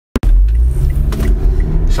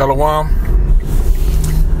Shalom.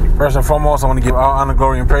 First and foremost, I want to give all honor,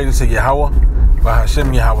 glory, and praise to Yahweh, by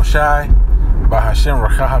Hashem Yahweh Shai, by Hashem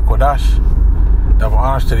Rachaha Kodash. Double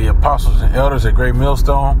honors to the apostles and elders at Great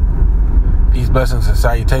Millstone. Peace, blessings, and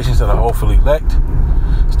salutations to the hopefully elect.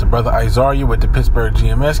 It's the brother Isaiah with the Pittsburgh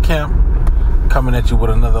GMS camp, coming at you with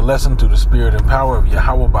another lesson through the spirit and power of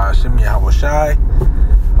Yahweh by Hashem Yahweh Shai,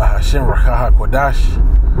 by Hashem Rachaha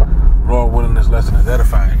Kodash. Lord willing, this lesson is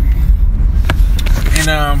edifying.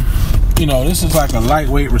 And this is like a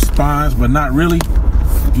lightweight response, but not really,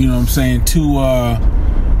 you know what I'm saying, to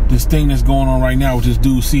this thing that's going on right now with this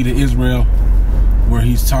dude, Seed of Israel, where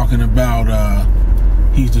he's talking about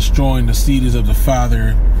he's destroying the seeds of the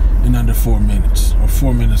Father in under 4 minutes, or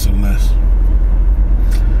 4 minutes or less.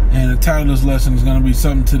 And the title of this lesson is going to be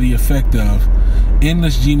something to the effect of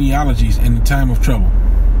endless genealogies in the time of trouble.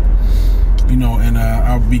 And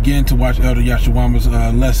I began to watch Elder Yashawama's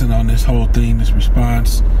lesson on this whole thing, this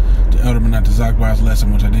response to Elder Menat Zakbai's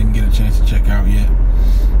lesson, which I didn't get a chance to check out yet.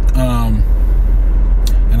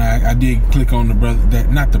 And I did click on the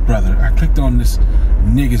brother, I clicked on this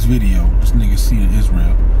nigga's video, this nigga Seed of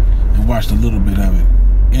Israel, and watched a little bit of it.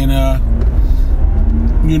 And,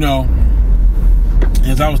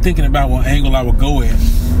 as I was thinking about what angle I would go at,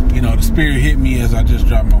 the spirit hit me as I just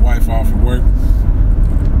dropped my wife off at work,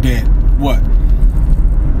 that what?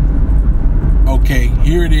 Okay,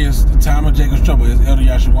 here it is, the time of Jacob's trouble, as Elder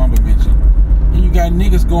Yashawamba mentioned. And you got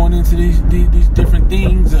niggas going into these different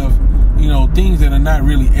things of, things that are not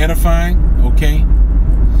really edifying, okay?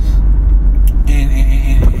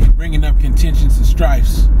 And bringing up contentions and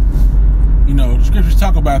strifes. The scriptures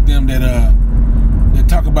talk about them that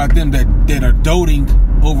are doting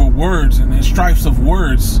over words and the strifes of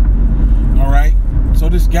words. All right. So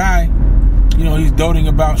this guy, he's doting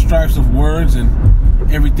about strifes of words and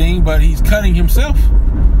everything, but he's cutting himself.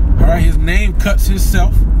 All right. His name cuts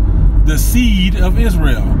himself, the Seed of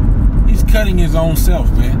Israel. He's cutting his own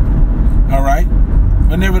self, man. All right.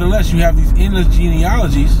 But nevertheless, you have these endless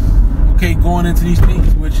genealogies, okay, going into these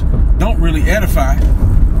things which don't really edify.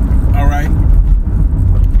 All right.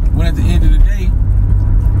 When at the end of the day,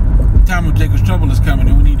 the time of Jacob's trouble is coming,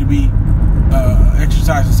 and we need to be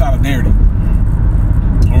exercising solidarity.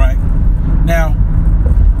 All right. Now,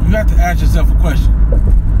 you have to ask yourself a question.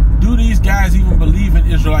 Do these guys even believe in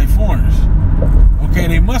Israelite foreigners? Okay,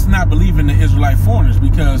 they must not believe in the Israelite foreigners,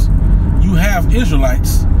 because you have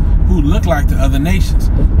Israelites who look like the other nations.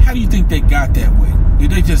 How do you think they got that way?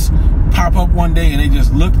 Did they just pop up one day and they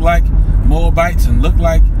just look like Moabites and look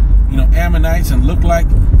like, Ammonites and look like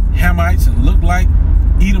Hamites and look like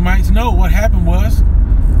Edomites? No, what happened was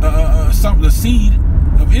the seed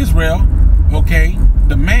of Israel, okay,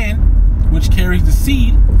 the man which carries the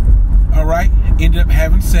seed, all right, ended up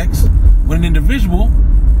having sex with an individual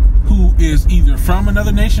who is either from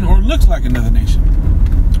another nation or looks like another nation.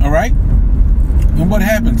 All right? And what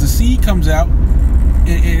happens? The seed comes out,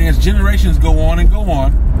 and as generations go on and go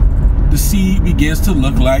on, the seed begins to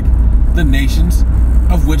look like the nations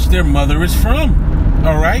of which their mother is from.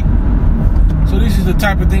 All right? So this is the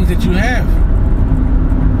type of things that you have.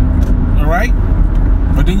 All right?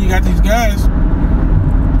 But then you got these guys,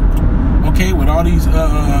 okay, with all these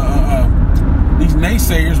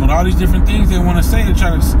naysayers, with all these different things they want to say to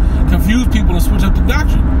try to confuse people and switch up the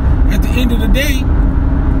doctrine. At the end of the day,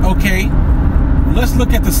 okay, let's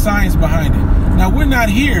look at the science behind it. Now, we're not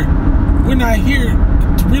here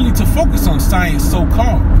to focus on science,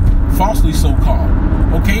 so-called, falsely so-called,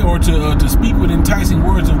 okay, or to speak with enticing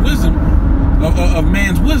words of wisdom, of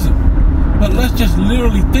man's wisdom. But let's just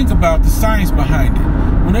literally think about the science behind it.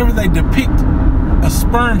 Whenever they depict a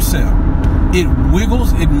sperm cell, it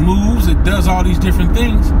wiggles, it moves, it does all these different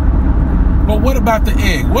things. But what about the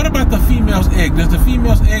egg? What about the female's egg? Does the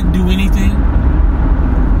female's egg do anything?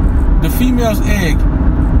 The female's egg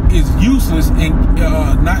is useless and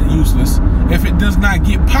not useless. If it does not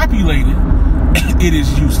get populated, it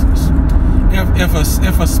is useless.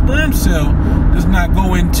 If a sperm cell does not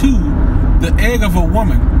go into the egg of a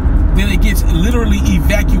woman, then it gets literally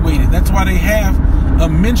evacuated. That's why they have a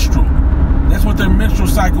menstrual. That's what their menstrual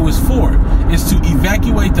cycle is for, is to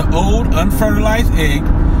evacuate the old unfertilized egg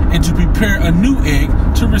and to prepare a new egg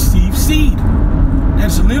to receive seed.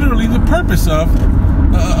 That's literally the purpose of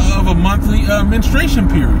a monthly menstruation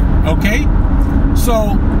period, okay?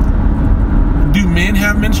 So, do men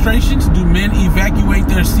have menstruations? Do men evacuate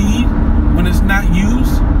their seed when it's not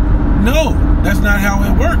used? No, that's not how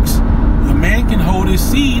it works. A man can hold his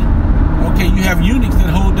seed. Okay, you have eunuchs that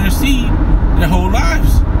hold their seed their whole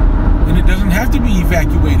lives, and it doesn't have to be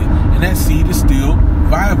evacuated, and that seed is still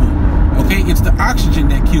viable. Okay, it's the oxygen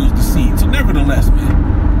that kills the seed. So nevertheless,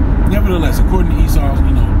 man, nevertheless, according to Esau's,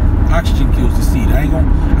 oxygen kills the seed. I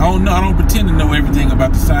don't pretend to know everything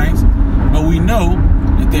about the science, but we know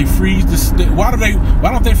that they freeze the. Why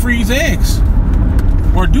don't they freeze eggs?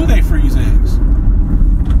 Or do they freeze eggs?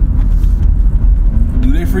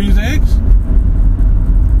 Do they freeze eggs?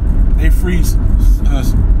 They freeze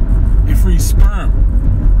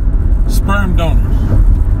sperm donors.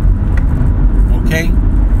 Okay.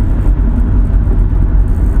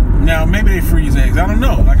 Now maybe they freeze eggs. I don't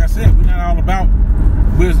know. Like I said, we're not all about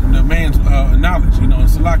wisdom, the man's knowledge. In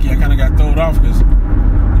Salaki, I kind of got thrown off because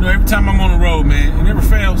every time I'm on the road, man, it never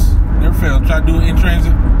fails. Try to do it in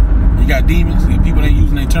transit. You got demons. You got people that ain't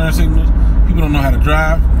using their turn signals. People don't know how to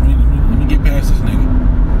drive. Let me get past this nigga.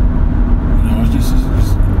 It's just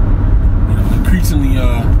increasingly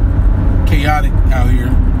chaotic out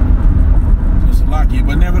here. So Salaki,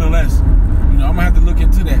 but nevertheless, I'm gonna have to look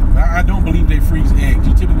into that. I don't believe they freeze eggs.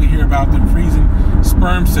 You typically hear about them freezing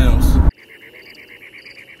sperm cells.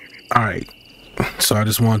 All right, so I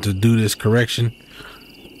just wanted to do this correction.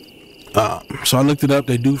 So I looked it up.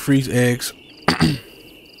 They do freeze eggs,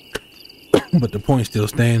 but the point still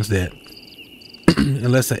stands that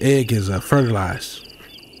unless an egg is fertilized,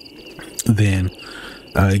 then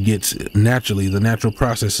it gets the natural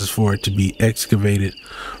process is for it to be excavated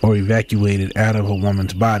or evacuated out of a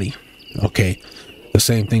woman's body. Okay, the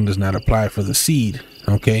same thing does not apply for the seed.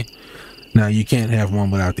 Okay, now you can't have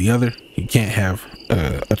one without the other. You can't have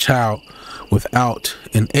a child without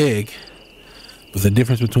an egg. But the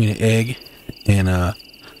difference between an egg and a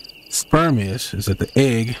sperm is that the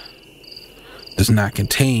egg does not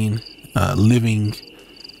contain living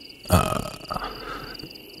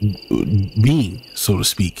being, so to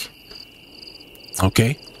speak.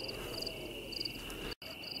 Okay.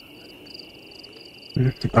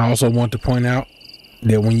 I also want to point out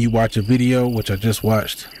that when you watch a video, which I just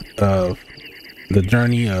watched, of the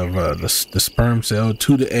journey of the sperm cell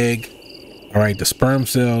to the egg, all right, the sperm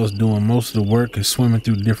cells doing most of the work is swimming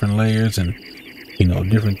through different layers and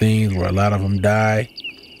different things where a lot of them die.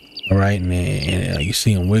 All right, and you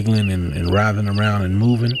see them wiggling and writhing around and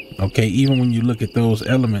moving. Okay, even when you look at those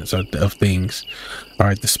elements of things, all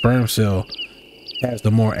right, the sperm cell has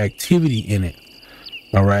the more activity in it.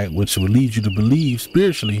 All right, which will lead you to believe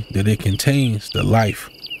spiritually that it contains the life.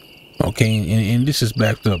 Okay, and this is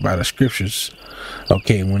backed up by the scriptures.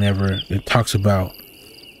 Okay, whenever it talks about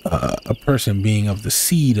a person being of the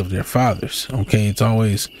seed of their fathers, okay, it's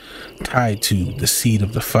always tied to the seed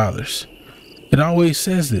of the fathers. It always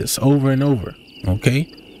says this over and over. Okay,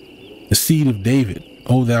 the seed of David,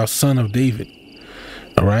 O thou son of David.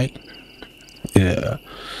 All right, the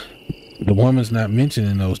woman's not mentioned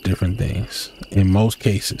in those different things in most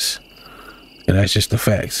cases, and that's just the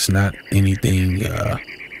facts. It's not anything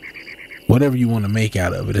whatever you want to make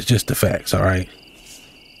out of it. It's just the facts. All right.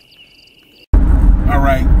 All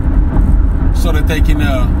right, so that they can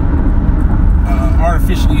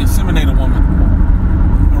artificially inseminate a woman,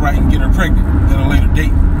 all right, and get her pregnant at a later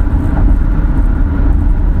date.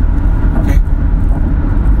 Okay.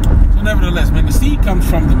 So nevertheless, man, the seed comes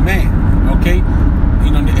from the man. Okay.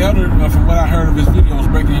 The elder, from what I heard of his videos,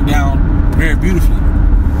 breaking it down very beautifully.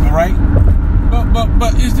 All right.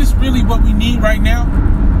 But is this really what we need right now?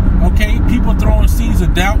 Okay. People throwing seeds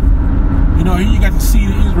of doubt. Here you got the seed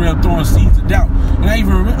of Israel throwing seeds of doubt. And I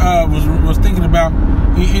even was thinking about,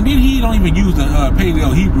 and then he don't even use the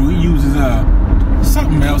Paleo Hebrew. He uses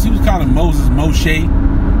something else. He was calling Moses Moshe.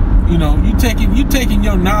 You taking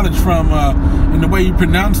your knowledge from and the way you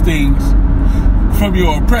pronounce things from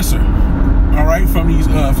your oppressor. All right, from these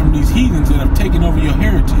heathens that have taken over your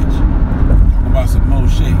heritage. Talking about some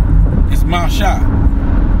Moshe. It's Masha.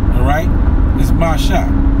 All right, it's Masha.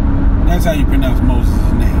 That's how you pronounce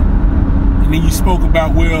Moses' name. And then you spoke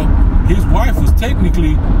about, well, his wife was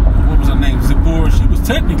technically, what was her name, Zipporah? She was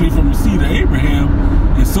technically from the seed of Abraham,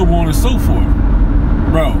 and so on and so forth.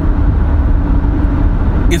 Bro,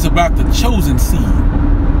 it's about the chosen seed.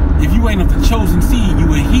 If you ain't of the chosen seed,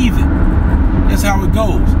 you a heathen. That's how it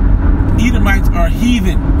goes. Edomites are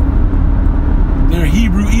heathen. They're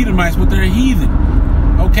Hebrew Edomites, but they're heathen.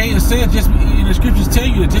 Okay, it says, just in the scriptures tell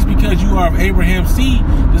you that just because you are of Abraham's seed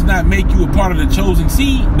does not make you a part of the chosen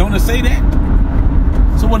seed. Don't it say that?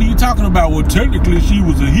 So what are you talking about? Well, technically she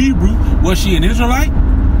was a Hebrew. Was she an Israelite?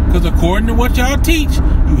 Because according to what y'all teach,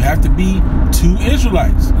 you have to be two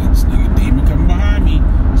Israelites. This nigga demon coming behind me.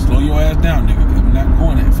 Slow your ass down, nigga, because I'm not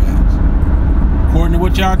going that fast. According to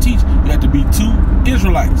what y'all teach, you have to be two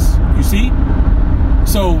Israelites. You see?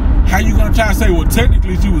 So how you gonna try to say, well,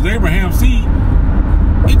 technically she was Abraham's seed?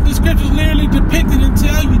 The scriptures literally depicted and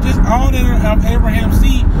tell you just all that are of Abraham's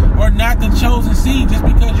seed are not the chosen seed just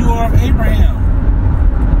because you are of Abraham.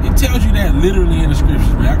 It tells you that literally in the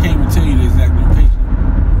scriptures, man. I can't even tell you the exact location.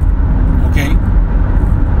 Okay?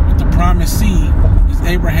 But the promised seed is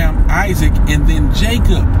Abraham, Isaac, and then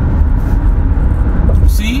Jacob.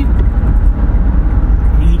 See?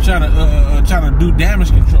 When you trying to do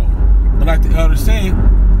damage control. But like the elder said,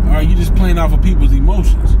 all right, you just playing off of people's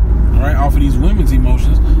emotions. All right, off of these women's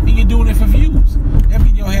emotions, and you're doing it for views. That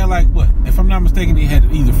video had like what? If I'm not mistaken, it had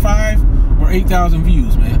either 5,000 or 8,000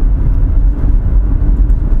 views, man.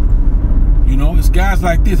 You know, it's guys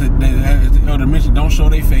like this that, as the elder mentioned, don't show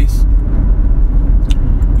their face.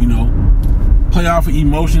 You know, play off of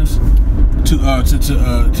emotions to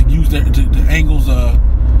use the angles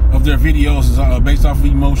of their videos is based off of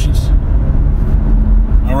emotions.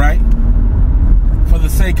 All right, for the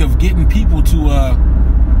sake of getting people to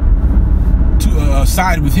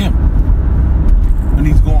side with him when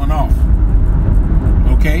he's going off.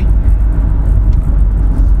 Okay.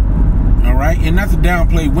 All right, and not to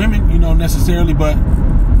downplay women, you know, necessarily, but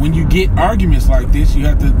when you get arguments like this, you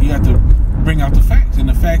have to bring out the facts, and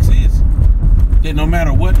the facts is that no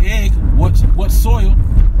matter what egg, what soil,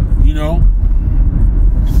 you know,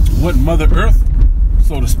 what Mother Earth,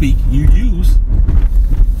 so to speak, you use,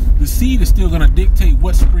 the seed is still going to dictate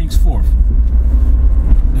what springs forth.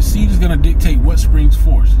 The seed is going to dictate what springs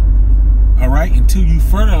forth. All right, until you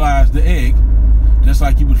fertilize the egg, just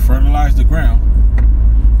like you would fertilize the ground,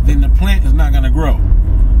 then the plant is not going to grow.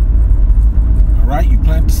 All right, you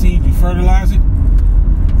plant the seed, you fertilize it,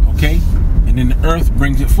 okay, and then the earth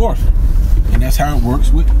brings it forth. And that's how it works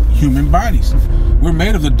with human bodies. We're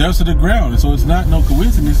made of the dust of the ground, and so it's not no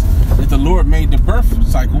coincidence that the Lord made the birth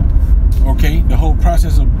cycle, okay, the whole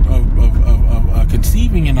process of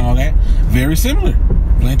conceiving and all that, very similar.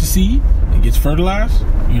 Plant the seed, it gets fertilized,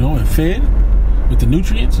 you know, and fed with the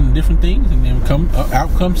nutrients and different things, and then out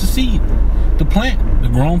comes the seed, the plant, the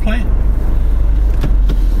grown plant.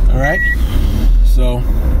 All right, so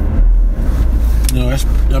you know, it's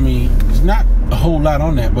not a whole lot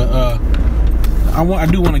on that, but I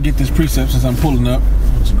do want to get this precept since I'm pulling up.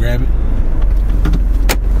 Let's grab it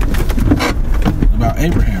about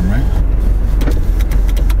Abraham, right?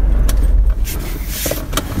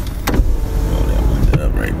 Oh, that was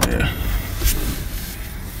up right there.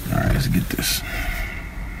 All right, let's get this.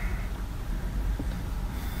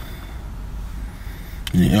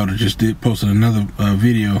 And the elder just posted another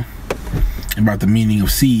video about the meaning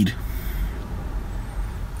of seed.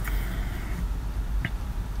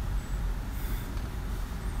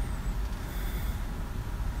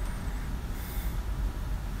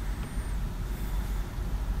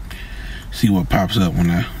 See what pops up when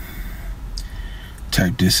I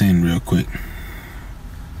type this in real quick.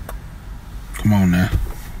 Come on now.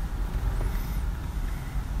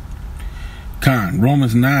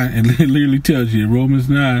 Romans 9, it literally tells you, Romans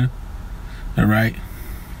 9, all right,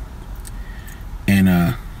 and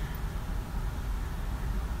I'm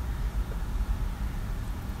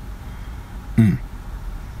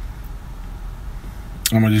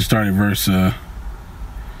gonna just start at verse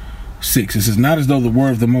 6. It says, not as though the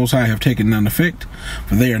word of the Most High have taken none effect,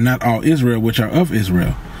 for they are not all Israel which are of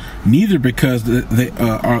Israel, neither because they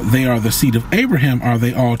are the seed of Abraham are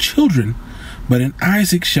they all children, but in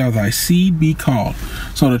Isaac shall thy seed be called.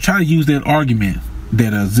 So to try to use that argument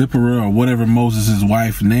that Zipporah or whatever Moses'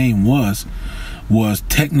 wife's name was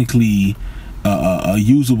technically a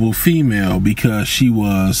usable female because she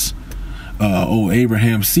was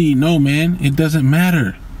Abraham's seed. No, man, it doesn't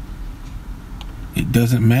matter. It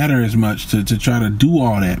doesn't matter as much to try to do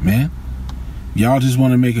all that, man. Y'all just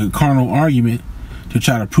want to make a carnal argument to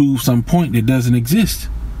try to prove some point that doesn't exist.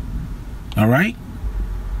 All right?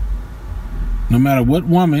 No matter what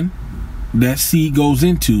woman that seed goes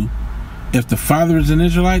into, if the father is an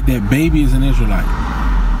Israelite, that baby is an Israelite.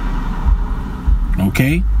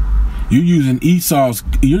 Okay? You're using Esau's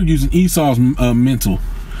mental.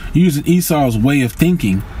 You're using Esau's way of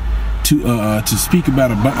thinking to speak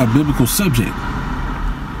about a biblical subject.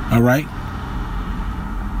 All right?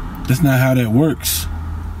 That's not how that works.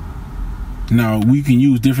 Now, we can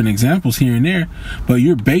use different examples here and there, but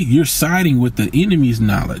you're siding with the enemy's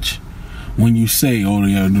knowledge when you say, oh,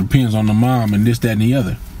 yeah, it depends on the mom and this, that, and the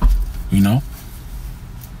other. You know?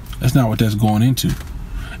 That's not what that's going into.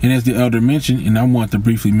 And as the elder mentioned, and I want to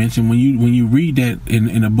briefly mention, when you read that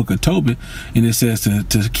in the book of Tobit, and it says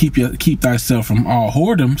to keep thyself from all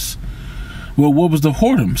whoredoms. Well, what was the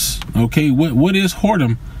whoredoms? Okay, what is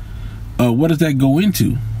whoredom? What does that go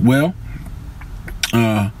into? Well,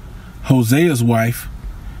 Hosea's wife,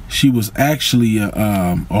 she was actually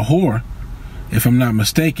a whore, if I'm not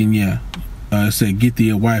mistaken. Yeah, it said get thee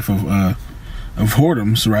a wife of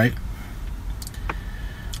whoredoms, right?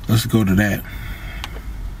 Let's go to that.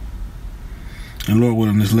 And Lord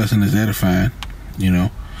willing, this lesson is edifying,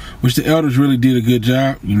 which the elders really did a good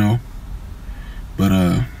job, but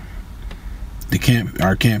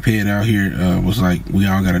our camp head out here was like, we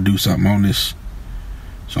all got to do something on this.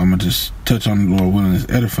 So I'm gonna just touch on the Lord willing, is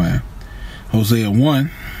edifying. Hosea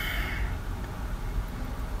 1,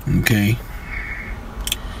 okay,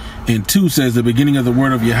 and 2 says, the beginning of the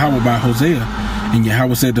word of Yahweh by Hosea. And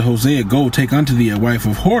Yahweh said to Hosea, go, take unto thee a wife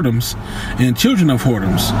of whoredoms and children of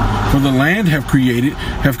whoredoms, for the land have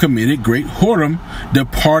committed great whoredom,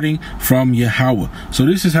 departing from Yahweh. So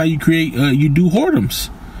this is how you create, you do whoredoms,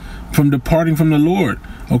 from departing from the Lord,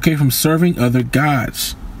 okay, from serving other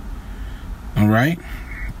gods. All right.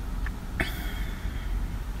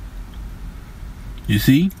 You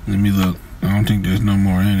see? Let me look. I don't think there's no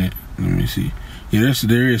more in it. Let me see. Yeah,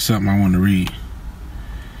 there is something I want to read.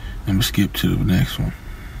 I'm gonna skip to the next one.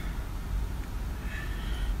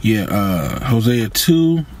 Yeah, Hosea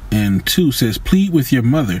 2:2 says, plead with your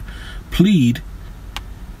mother, plead,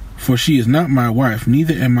 for she is not my wife,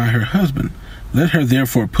 neither am I her husband. Let her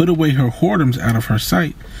therefore put away her whoredoms out of her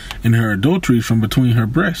sight, and her adulteries from between her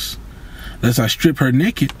breasts, lest I strip her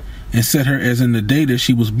naked, and set her as in the day that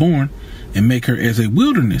she was born, and make her as a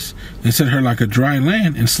wilderness, and set her like a dry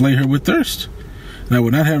land, and slay her with thirst. And I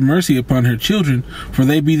will not have mercy upon her children, for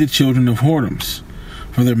they be the children of whoredoms.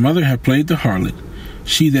 For their mother hath played the harlot,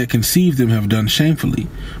 she that conceived them have done shamefully.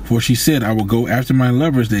 For she said, I will go after my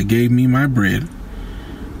lovers that gave me my bread,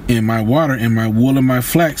 and my water, and my wool, and my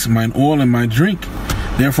flax, mine oil, and my drink.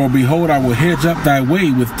 Therefore, behold, I will hedge up thy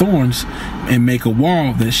way with thorns, and make a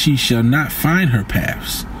wall, that she shall not find her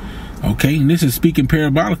paths. Okay, and this is speaking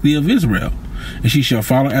parabolically of Israel. And she shall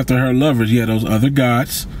follow after her lovers, yet those other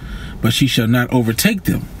gods, but she shall not overtake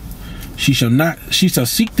them. She shall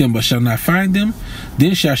seek them, but shall not find them.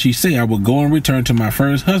 Then shall she say, I will go and return to my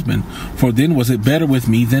first husband, for then was it better with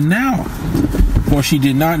me than now. For she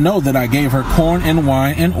did not know that I gave her corn and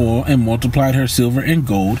wine and oil, and multiplied her silver and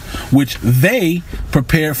gold, which they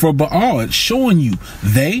prepared for Baal. It's showing you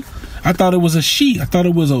they. I thought it was a she. I thought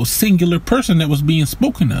it was a singular person that was being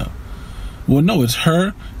spoken of. Well, no, it's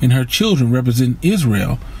her and her children represent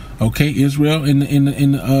Israel. Okay, Israel and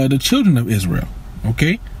the children of Israel.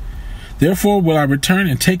 Okay. Therefore will I return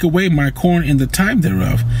and take away my corn in the time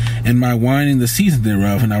thereof, and my wine in the season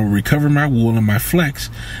thereof, and I will recover my wool and my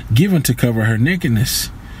flax, given to cover her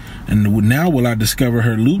nakedness. And now will I discover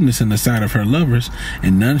her lewdness in the sight of her lovers,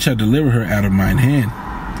 and none shall deliver her out of mine hand.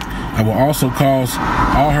 I will also cause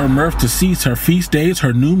all her mirth to cease, her feast days,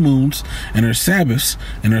 her new moons, and her Sabbaths,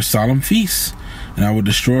 and her solemn feasts. And I will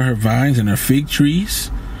destroy her vines and her fig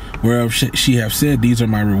trees, whereof she have said, these are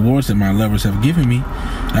my rewards that my lovers have given me.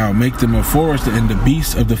 And I will make them a forest, and the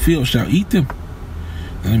beasts of the field shall eat them.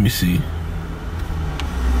 Let me see.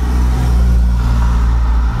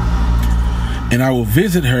 And I will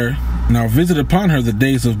visit her, and I will visit upon her the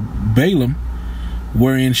days of Balaam,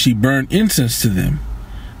 wherein she burned incense to them,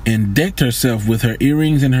 and decked herself with her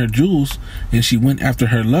earrings and her jewels, and she went after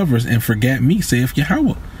her lovers, and forgat me, saith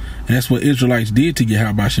Yahweh. And that's what Israelites did to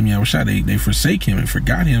Yahweh Bashem Yahushua. They forsake him and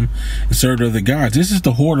forgot him and served other gods. This is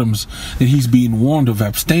the whoredoms that he's being warned of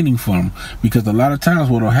abstaining from, because a lot of times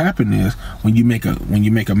what will happen is when you make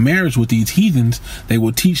a marriage with these heathens, they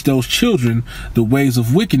will teach those children the ways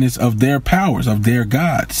of wickedness of their powers, of their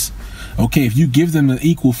gods. Okay, if you give them the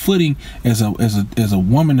equal footing as a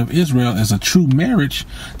woman of Israel, as a true marriage,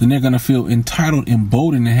 then they're going to feel entitled,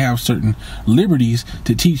 emboldened, and have certain liberties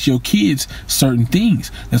to teach your kids certain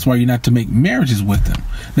things. That's why you're not to make marriages with them.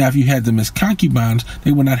 Now, if you had them as concubines,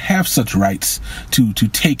 they would not have such rights to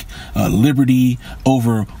take liberty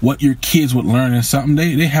over what your kids would learn and something.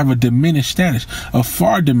 They have a diminished status, a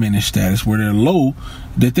far diminished status, where they're low,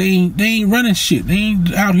 that they ain't running shit. They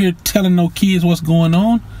ain't out here telling no kids what's going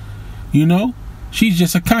on. You know, she's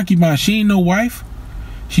just a concubine. She ain't no wife.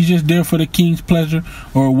 She's just there for the king's pleasure,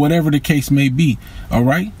 or whatever the case may be. All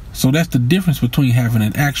right. So that's the difference between having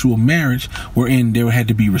an actual marriage, wherein there had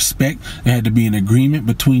to be respect. There had to be an agreement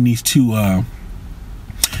between these two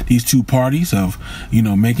parties of,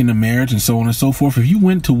 making a marriage and so on and so forth. If you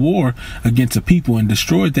went to war against a people and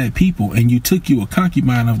destroyed that people, and you took you a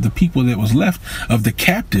concubine of the people that was left, of the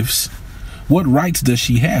captives, what rights does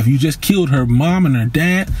she have? You just killed her mom and her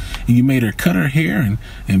dad, and you made her cut her hair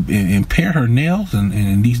and pare her nails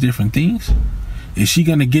and these different things. Is she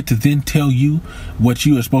going to get to then tell you what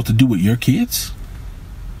you are supposed to do with your kids?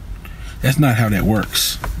 That's not how that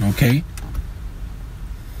works. Okay.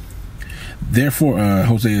 Therefore,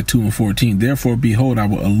 Hosea 2:14, therefore, behold, I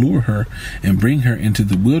will allure her and bring her into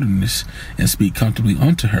the wilderness and speak comfortably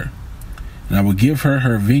unto her. And I will give her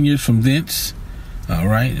her vineyards from thence. All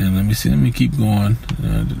right, and let me keep going.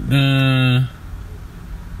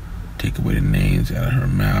 take away the names out of her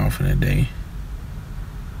mouth in a day.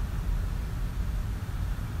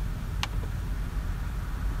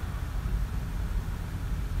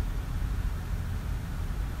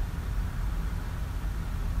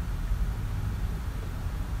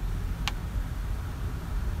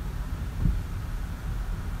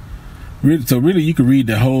 So really, you can read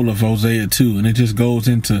the whole of Hosea 2, and it just goes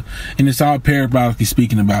into, and it's all parabolically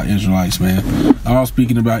speaking about Israelites, man. All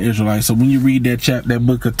speaking about Israelites. So when you read that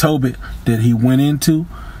book of Tobit that he went into,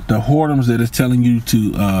 the whoredoms that it's telling you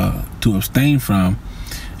to abstain from,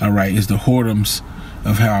 all right, is the whoredoms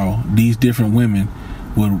of how these different women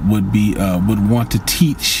would want to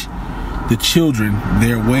teach the children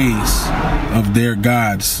their ways of their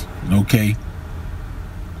gods, okay?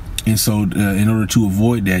 And so in order to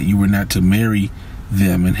avoid that, you were not to marry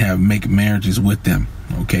them and make marriages with them,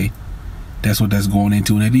 okay? That's what that's going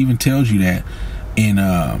into. And it even tells you that in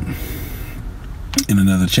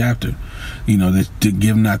another chapter, you know, that to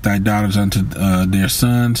give not thy daughters unto their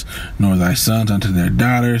sons, nor thy sons unto their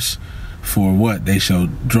daughters, for what? They shall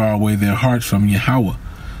draw away their hearts from Yahweh.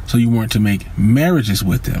 So you weren't to make marriages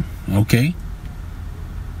with them, okay?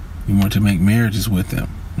 You weren't to make marriages with them.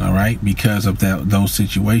 All right, because of those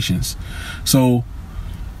situations. So,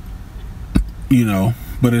 you know,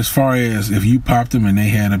 but as far as if you popped them and they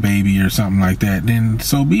had a baby or something like that, then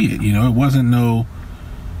so be it. You know, it wasn't no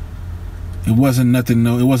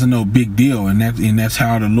big deal, and that's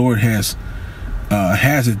how the Lord has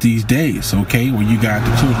it these days. Okay, when you got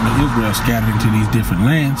the children of Israel scattered into these different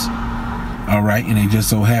lands, all right, and they just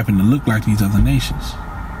so happen to look like these other nations.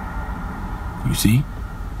 You see,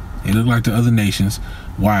 they look like the other nations.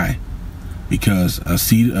 Why? Because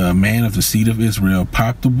a man of the seed of Israel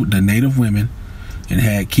popped the native women and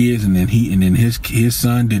had kids, and then his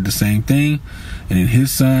son did the same thing, and then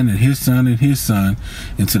his son and his son and his son,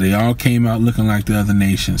 and so they all came out looking like the other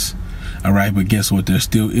nations. All right, but guess what? They're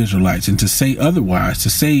still Israelites. And to say otherwise, to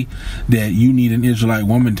say that you need an Israelite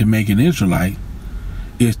woman to make an Israelite,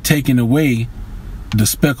 is taking away the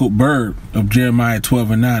speckled bird of Jeremiah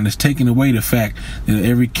 12:9. Is taking away the fact that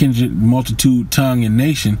every kindred, multitude, tongue, and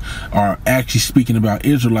nation are actually speaking about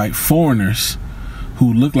Israelite foreigners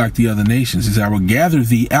who look like the other nations. Is I will gather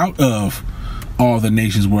thee out of all the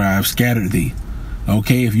nations where I have scattered thee.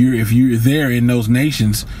 Okay, if you're there in those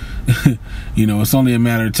nations, you know, it's only a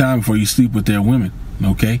matter of time before you sleep with their women.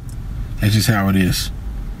 Okay, that's just how it is.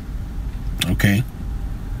 Okay,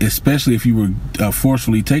 especially if you were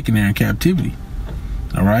forcefully taken there in captivity.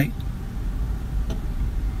 All right.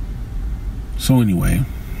 So anyway,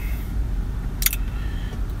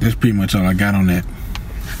 that's pretty much all I got on that.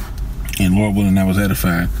 And Lord willing, I was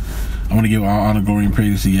edified. I want to give all honor, glory, and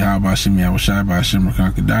praise to Yahweh, Hashem, Yahweh Shai, Hashem,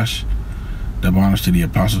 Rakan Kadash. Double honors to the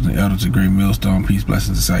apostles and elders of Great Millstone. Peace,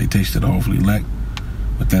 blessings, and salutations to the hopefully elect.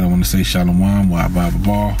 With that, I want to say Shalom, Wa Ba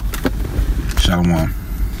Ba. Shalom.